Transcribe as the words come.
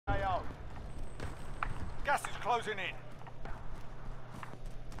closing in.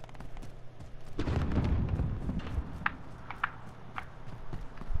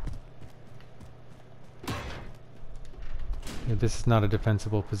 Yeah, this is not a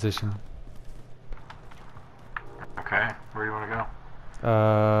defensible position. Okay, where do you want to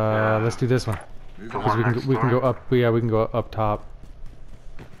go? Let's do this one. The Because one we can go up. Yeah, we can go up top.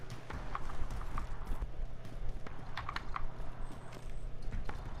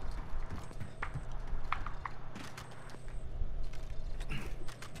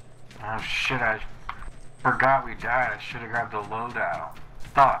 Oh shit! I forgot we died. I should have grabbed the loadout.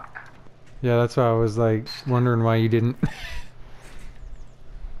 Fuck. Yeah, that's why I was like wondering why you didn't.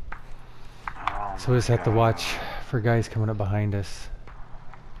 Oh So we just have to God. watch for guys coming up behind us.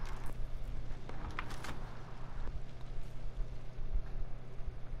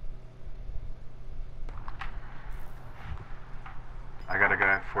 I got a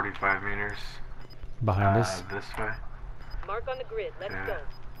guy at 45 meters. Behind us. This way. Mark on the grid. Let's go.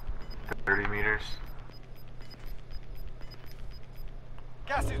 30 meters.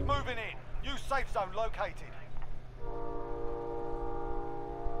 Gas is moving in. New safe zone located.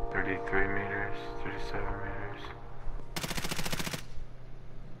 33 meters. 37 meters.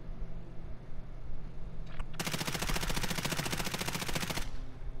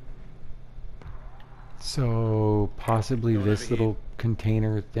 So possibly this little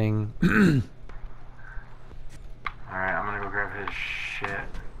container thing. Alright, I'm gonna go grab his shit.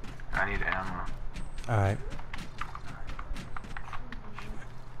 I need ammo. Alright.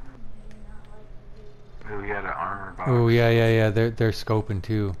 Ooh, we got an armor box. Oh yeah. They're scoping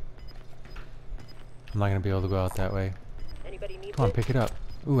too. I'm not gonna be able to go out that way. Anybody need Come on, this? pick it up.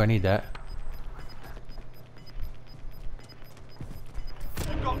 Ooh, I need that.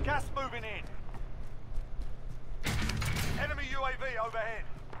 We've got gas moving in. Enemy UAV overhead.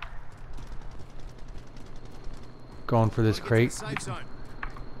 Going for this crate. Safe zone.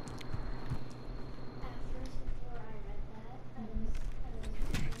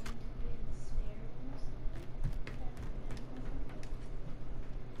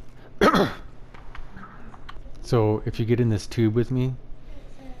 So if you get in this tube with me,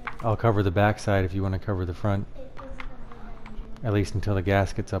 I'll cover the backside if you want to cover the front. At least until the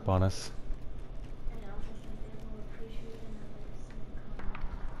gas gets up on us.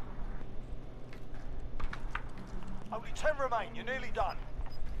 Only 10 remain. You're nearly done.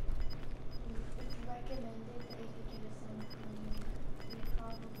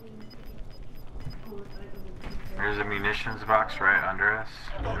 There's a munitions box right under us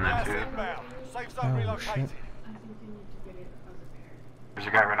Got in gas the tube. inbound. Safe zone Oh, relocated. shit. There's a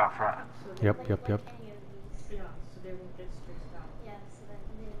guy right out front. Yep.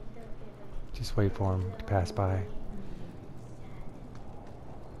 Just wait for him to pass by.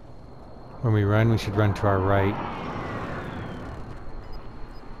 When we run, we should run to our right.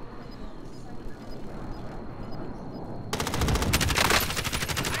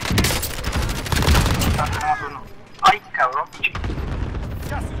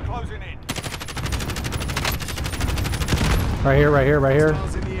 Gas is closing in. Right here.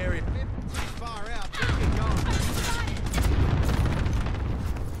 Miles in the area. Far out. Keep it going.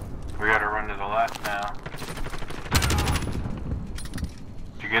 We gotta run to the left now.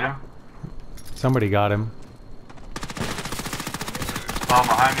 Did you get him? Somebody got him. Oh,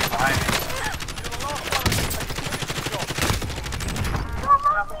 behind me. You're the last one to take the job.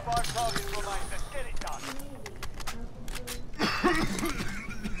 Number 5 targets remain. Let's get it done.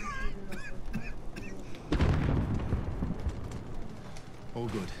 All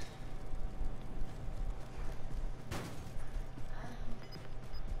good.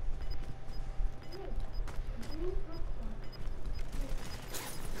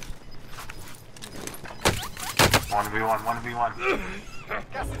 One v one.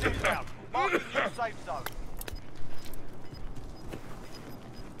 Gas is inbound. Mark the new safe zone.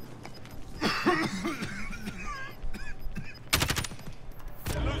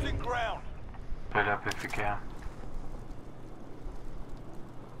 You're losing ground. Put up if you can.